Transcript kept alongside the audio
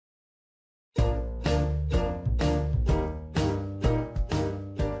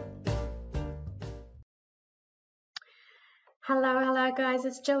Hello guys,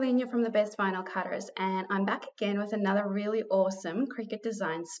 it's Jolene from the Best Vinyl Cutters, and I'm back again with another really awesome Cricut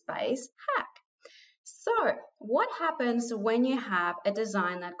design space hack. So, what happens when you have a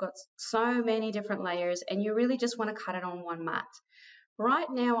design that got so many different layers and you really just want to cut it on one mat? Right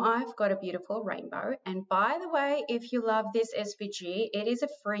now I've got a beautiful rainbow, and by the way, if you love this SVG, it is a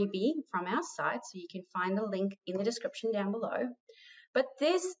freebie from our site, so you can find the link in the description down below. But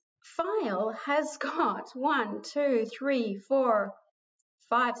this file has got 1, 2, 3, 4,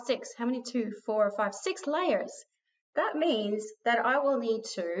 5, 6. How many? 2, 4, 5, 6 layers. That means that I will need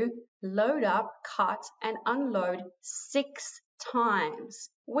to load up, cut, and unload 6 times,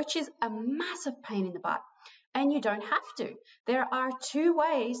 which is a massive pain in the butt. And you don't have to. There are 2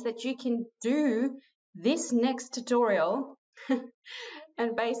 ways that you can do this next tutorial.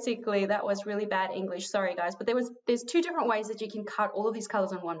 And basically, that was really bad English. Sorry, guys. But there's 2 different ways that you can cut all of these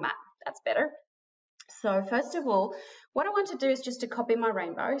colors on one mat. That's better. So first of all, what I want to do is just to copy my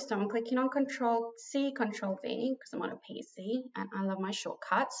rainbow. So I'm clicking on Control-C, Control-V, because I'm on a PC and I love my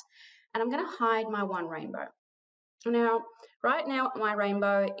shortcuts. And I'm going to hide my one rainbow. Now, right now, my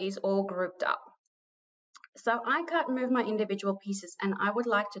rainbow is all grouped up. So I can't move my individual pieces, and I would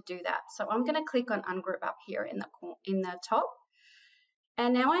like to do that. So I'm going to click on Ungroup up here in the top.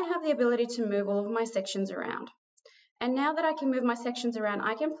 And now I have the ability to move all of my sections around. And now that I can move my sections around,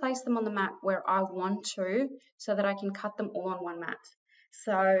 I can place them on the mat where I want to so that I can cut them all on one mat.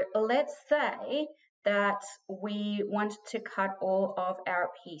 So let's say that we want to cut all of our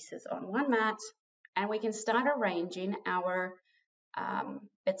pieces on one mat, and we can start arranging our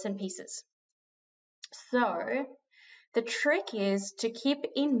bits and pieces. So the trick is to keep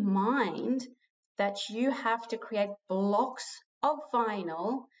in mind that you have to create blocks of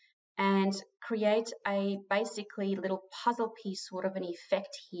vinyl and create a basically little puzzle piece sort of an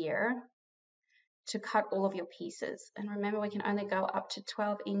effect here to cut all of your pieces. And remember, we can only go up to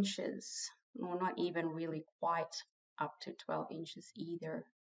 12 inches, or not even really quite up to 12 inches either.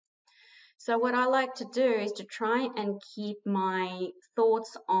 So what I like to do is to try and keep my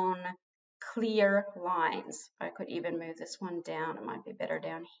thoughts on clear lines. I could even move this one down. It might be better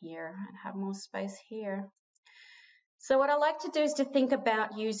down here and have more space here. So what I like to do is to think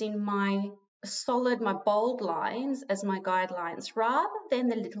about using my bold lines as my guidelines rather than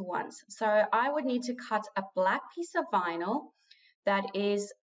the little ones. So I would need to cut a black piece of vinyl that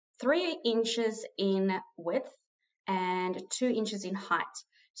is 3 inches in width and 2 inches in height,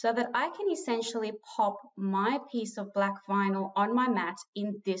 so that I can essentially pop my piece of black vinyl on my mat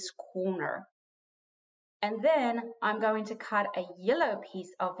in this corner. And then I'm going to cut a yellow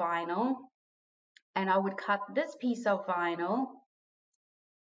piece of vinyl, and I would cut this piece of vinyl,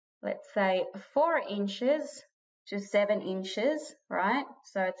 let's say 4 inches to 7 inches, right?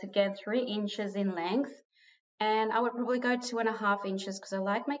 So it's again 3 inches in length. And I would probably go 2.5 inches because I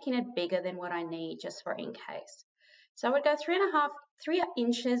like making it bigger than what I need just for in case. So I would go 3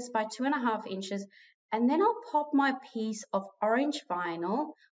 inches by 2.5 inches, and then I'll pop my piece of orange vinyl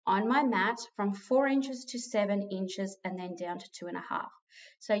on my mat from 4 inches to 7 inches and then down to 2.5.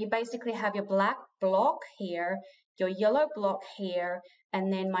 So you basically have your black block here, your yellow block here,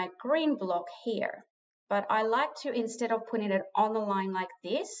 and then my green block here. But I like to, instead of putting it on the line like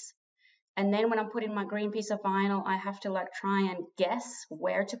this, and then when I'm putting my green piece of vinyl, I have to like try and guess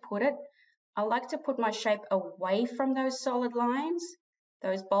where to put it. I like to put my shape away from those solid lines,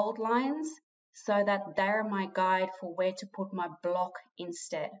 those bold lines, so that they're my guide for where to put my block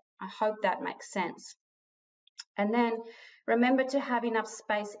instead. I hope that makes sense. And then remember to have enough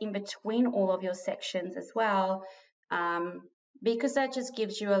space in between all of your sections as well, because that just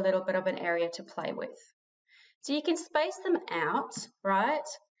gives you a little bit of an area to play with. So you can space them out, right?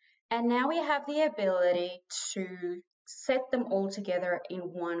 And now we have the ability to set them all together in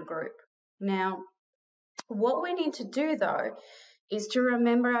one group. Now, what we need to do though is to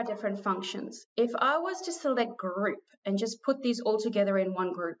remember our different functions. If I was to select group and just put these all together in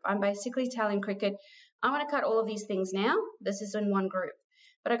one group, I'm basically telling Cricut, I want to cut all of these things now. This is in one group.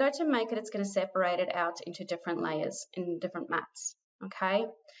 But I go to make it, it's going to separate it out into different layers in different mats, okay?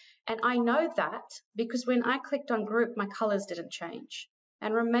 And I know that because when I clicked on group, my colors didn't change.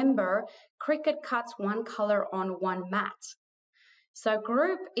 And remember, Cricut cuts one color on one mat. So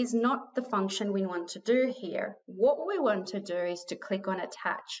group is not the function we want to do here. What we want to do is to click on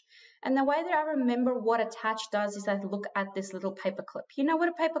attach. And the way that I remember what attach does is I look at this little paper clip. You know what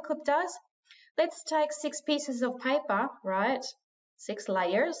a paper clip does? Let's take 6 pieces of paper, right? 6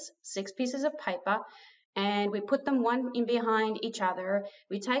 layers, 6 pieces of paper, and we put them one in behind each other.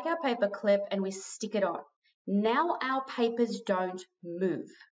 We take our paper clip and we stick it on. Now our papers don't move,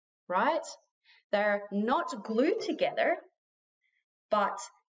 right? They're not glued together. but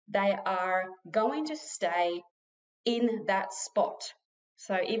they are going to stay in that spot.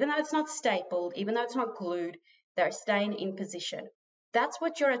 So even though it's not stapled, even though it's not glued, they're staying in position. That's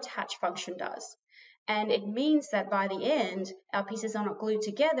what your attach function does. And it means that by the end, our pieces are not glued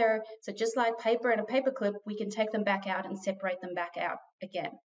together. So just like paper and a paper clip, we can take them back out and separate them back out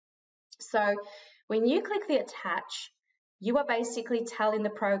again. So when you click the attach, you are basically telling the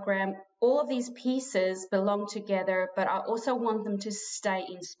program all of these pieces belong together, but I also want them to stay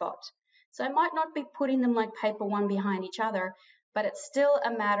in spot. So I might not be putting them like paper one behind each other, but it's still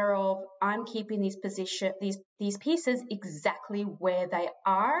a matter of I'm keeping these pieces exactly where they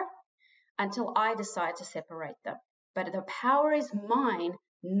are until I decide to separate them. But the power is mine,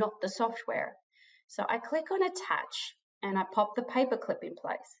 not the software. So I click on attach and I pop the paper clip in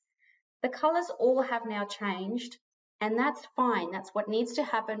place. The colors all have now changed, and that's fine. That's what needs to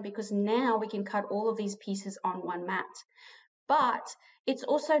happen because now we can cut all of these pieces on one mat. But it's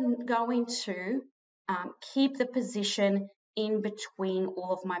also going to keep the position in between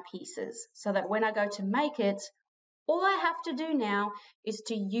all of my pieces so that when I go to make it, all I have to do now is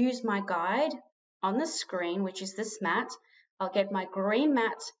to use my guide on the screen, which is this mat. I'll get my green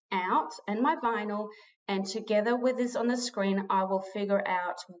mat out and my vinyl, and together with this on the screen, I will figure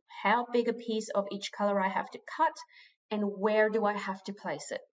out how big a piece of each color I have to cut and where do I have to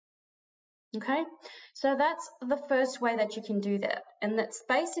place it. Okay, so that's the first way that you can do that. And that's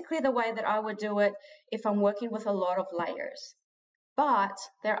basically the way that I would do it if I'm working with a lot of layers. But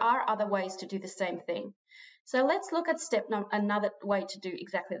there are other ways to do the same thing. So let's look at another way to do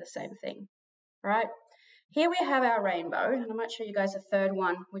exactly the same thing, right? Here we have our rainbow, and I might show you guys a third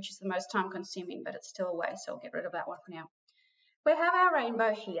one, which is the most time consuming, but it's still away, so I'll get rid of that one for now. We have our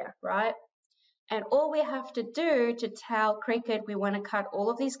rainbow here, right? And all we have to do to tell Cricut we want to cut all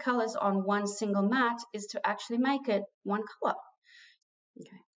of these colors on one single mat is to actually make it one color.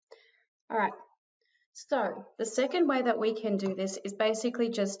 Okay. All right. So the second way that we can do this is basically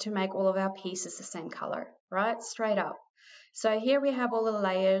just to make all of our pieces the same color, right? Straight up. So here we have all the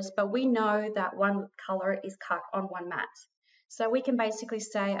layers, but we know that one color is cut on one mat. So we can basically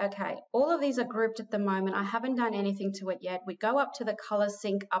say, okay, all of these are grouped at the moment. I haven't done anything to it yet. We go up to the color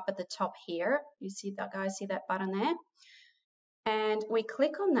sync up at the top here. You see that, guys? See that button there? And we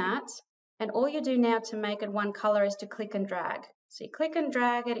click on that. And all you do now to make it one color is to click and drag. So you click and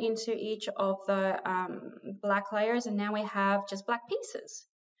drag it into each of the black layers, and now we have just black pieces.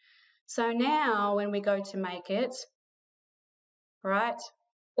 So now when we go to make it, right,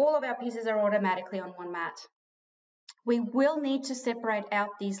 all of our pieces are automatically on one mat. We will need to separate out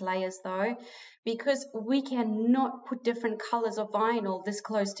these layers though, because we cannot put different colors of vinyl this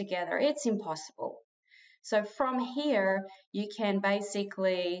close together. It's impossible. So from here, you can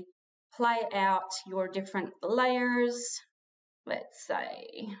basically play out your different layers. Let's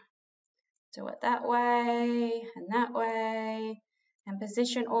say, do it that way and that way, and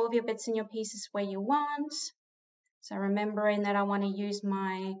position all of your bits and your pieces where you want. So remembering that I want to use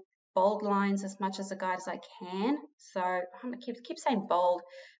my bold lines as much as the guide as I can. So I'm going to keep saying bold,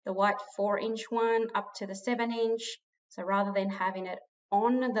 the white 4-inch one up to the 7-inch. So rather than having it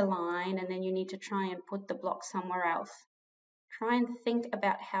on the line and then you need to try and put the block somewhere else, try and think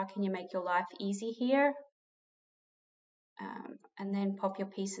about how can you make your life easy here, and then pop your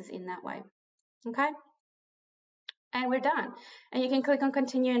pieces in that way. Okay, and we're done. And you can click on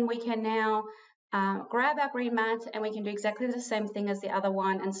continue, and we can now grab our green mat, and we can do exactly the same thing as the other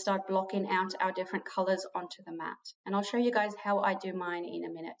one and start blocking out our different colors onto the mat. And I'll show you guys how I do mine in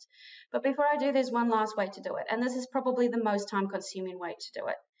a minute. But before I do, there's one last way to do it, and this is probably the most time consuming way to do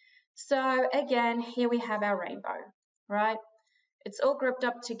it. So again, here we have our rainbow, right? It's all grouped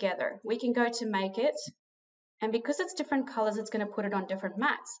up together. We can go to make it, and because it's different colors, it's going to put it on different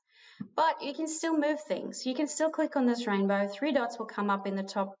mats. But you can still move things. You can still click on this rainbow. 3 dots will come up in the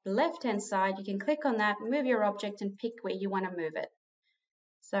top left-hand side. You can click on that, move your object, and pick where you want to move it.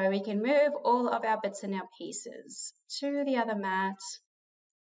 So we can move all of our bits and our pieces to the other mat.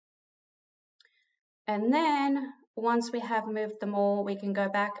 And then once we have moved them all, we can go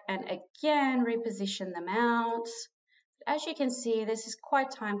back and again reposition them out. As you can see, this is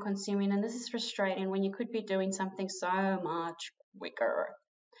quite time consuming and this is frustrating when you could be doing something so much quicker.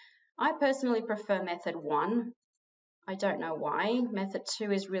 I personally prefer method 1. I don't know why. Method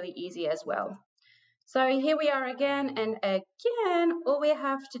 2 is really easy as well. So here we are again, and again, all we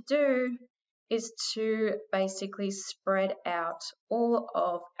have to do is to basically spread out all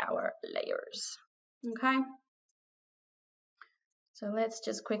of our layers. Okay? So let's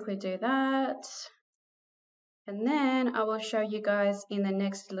just quickly do that. And then I will show you guys in the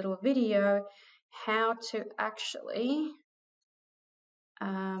next little video how to actually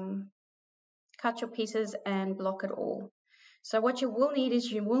cut your pieces and block it all. So what you will need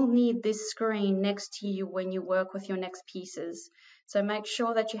is you will need this screen next to you when you work with your next pieces. So make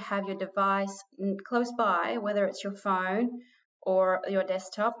sure that you have your device close by, whether it's your phone or your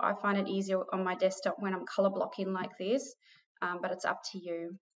desktop. I find it easier on my desktop when I'm color blocking like this, but it's up to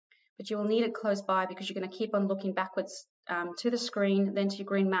you. But you will need it close by because you're going to keep on looking backwards to the screen, then to your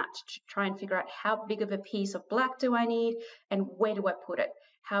green mat to try and figure out how big of a piece of black do I need and where do I put it?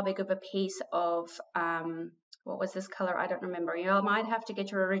 How big of a piece of, what was this color? I don't remember. You might have to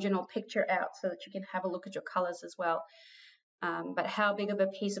get your original picture out so that you can have a look at your colors as well. But how big of a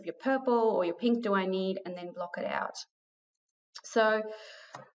piece of your purple or your pink do I need, and then block it out. So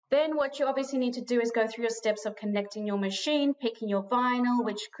then what you obviously need to do is go through your steps of connecting your machine, picking your vinyl,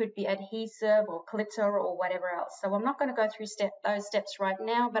 which could be adhesive or glitter or whatever else. So I'm not going to go through those steps right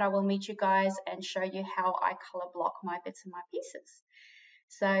now, but I will meet you guys and show you how I color block my bits and my pieces.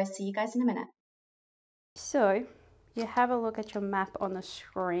 So see you guys in a minute. So you have a look at your map on the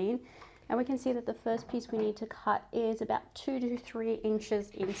screen, and we can see that the first piece we need to cut is about 2 to 3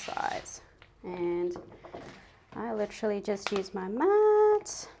 inches in size. And I literally just use my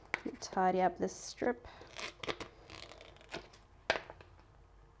mat, tidy up this strip.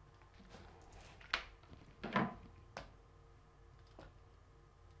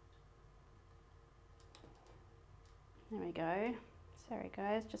 There we go. Sorry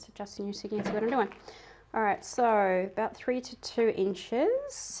guys, just adjusting you so you can see what I'm doing. All right, so about 3 to 2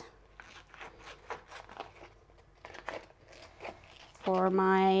 inches for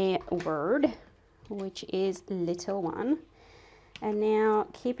my word, which is little one. And now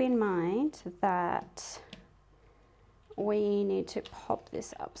keep in mind that we need to pop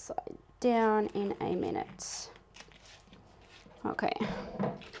this upside down in a minute. Okay.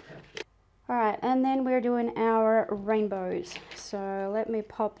 All right, and then we're doing our rainbows. So let me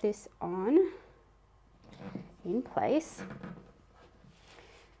pop this on in place.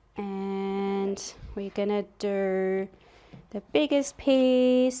 And we're gonna do the biggest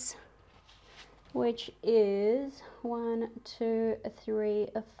piece, which is 1, 2, 3,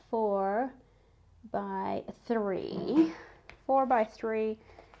 4 by 3. 4 by 3,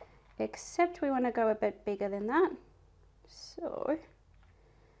 except we want to go a bit bigger than that. So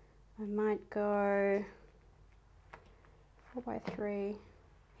I might go 4 by 3.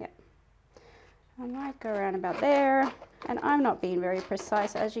 Yep. I might go around about there. And I'm not being very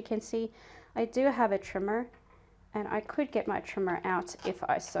precise. As you can see, I do have a trimmer, and I could get my trimmer out if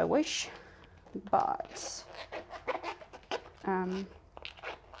I so wish, but I'm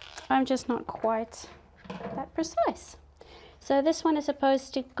just not quite that precise. So this one is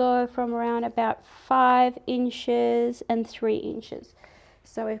supposed to go from around about 5 inches and 3 inches.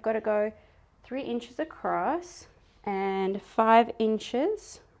 So we've got to go 3 inches across and 5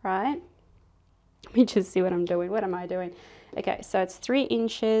 inches, right? Let me just see what I'm doing. What am I doing? Okay, so it's 3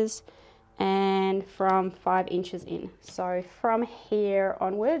 inches and from 5 inches in. So from here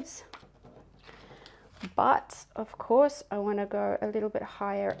onwards. But of course I want to go a little bit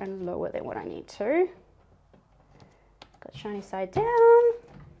higher and lower than what I need to. Got shiny side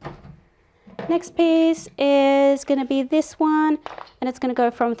down. Next piece is going to be this one, and it's going to go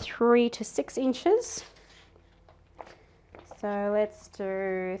from 3 to 6 inches. So let's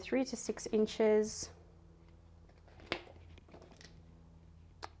do 3 to 6 inches.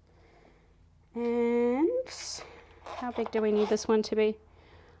 And how big do we need this one to be?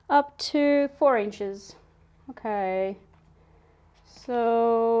 Up to 4 inches. Okay.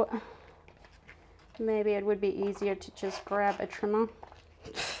 So maybe it would be easier to just grab a trimmer.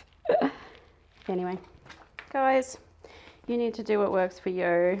 Anyway, guys, you need to do what works for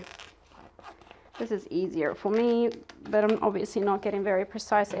you. This is easier for me, but I'm obviously not getting very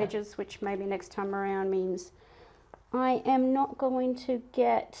precise edges, which maybe next time around means I am not going to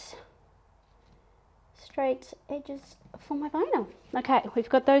get straight edges for my vinyl. Okay, we've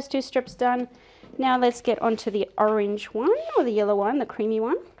got those 2 strips done. Now let's get onto the orange one, or the yellow one, the creamy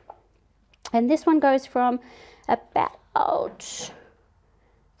one. And this one goes from about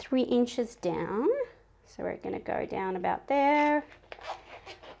 3 inches down. So we're going to go down about there.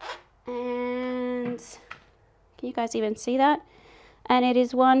 And can you guys even see that? And it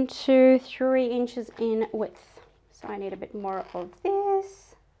is 1, 2, 3 inches in width. So I need a bit more of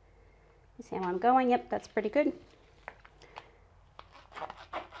this. You see how I'm going? Yep, that's pretty good.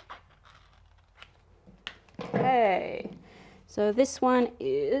 Okay, so this one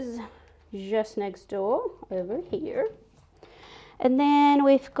is just next door over here. And then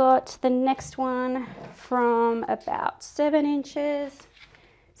we've got the next one from about 7 inches.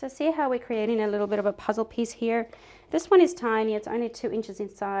 So see how we're creating a little bit of a puzzle piece here? This one is tiny, it's only 2 inches in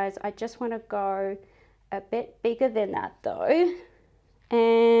size. I just want to go a bit bigger than that though.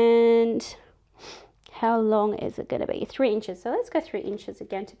 And how long is it going to be? 3 inches. So let's go 3 inches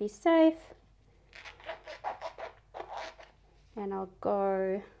again to be safe. And I'll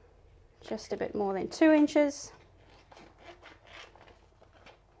go just a bit more than 2 inches.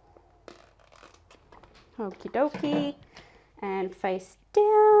 Okie dokie. And face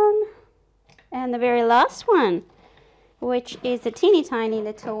down. And the very last one, which is a teeny tiny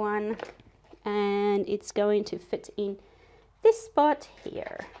little one, and it's going to fit in this spot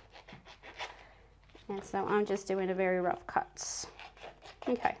here. And so I'm just doing a very rough cuts.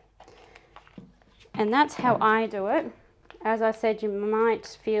 Okay. And that's how I do it. As I said, you might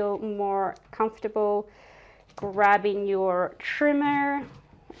feel more comfortable grabbing your trimmer,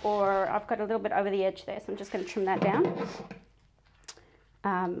 or I've got a little bit over the edge there, so I'm just going to trim that down.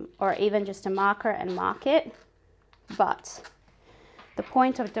 Or even just a marker and mark it. But the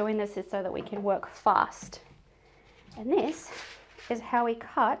point of doing this is so that we can work fast. And this is how we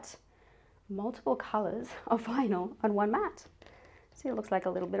cut multiple colors of vinyl on one mat. See, it looks like a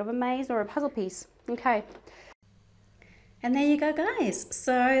little bit of a maze or a puzzle piece. Okay. And there you go, guys.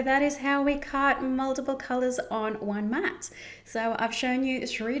 So that is how we cut multiple colors on one mat. So I've shown you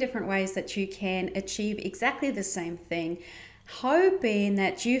 3 different ways that you can achieve exactly the same thing, hoping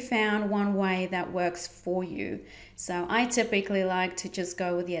that you found one way that works for you. So I typically like to just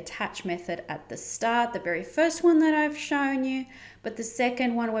go with the attach method at the start, the very first one that I've shown you, but the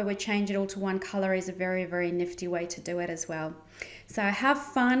second one where we change it all to one color is a very, very nifty way to do it as well. So have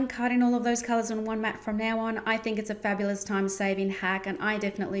fun cutting all of those colors on one mat from now on. I think it's a fabulous time-saving hack, and I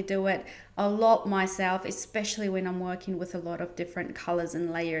definitely do it a lot myself, especially when I'm working with a lot of different colors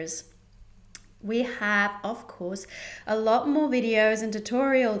and layers. We have, of course, a lot more videos and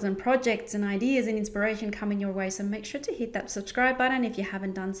tutorials and projects and ideas and inspiration coming your way. So make sure to hit that subscribe button if you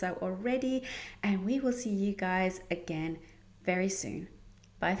haven't done so already. And we will see you guys again very soon.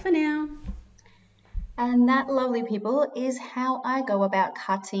 Bye for now. And that, lovely people, is how I go about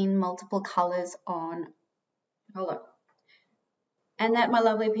cutting multiple colors on, And that, my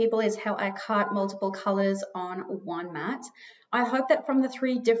lovely people, is how I cut multiple colors on one mat. I hope that from the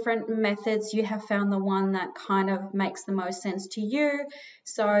 3 different methods, you have found the one that kind of makes the most sense to you.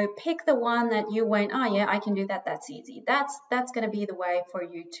 So pick the one that you went, oh yeah, I can do that, that's easy. That's going to be the way for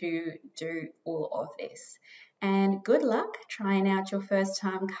you to do all of this. And good luck trying out your first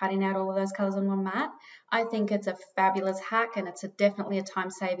time cutting out all of those colors on one mat. I think it's a fabulous hack, and it's definitely a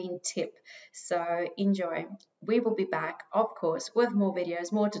time-saving tip. So enjoy. We will be back, of course, with more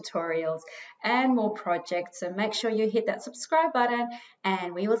videos, more tutorials, and more projects. So make sure you hit that subscribe button,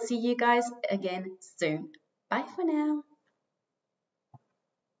 and we will see you guys again soon. Bye for now.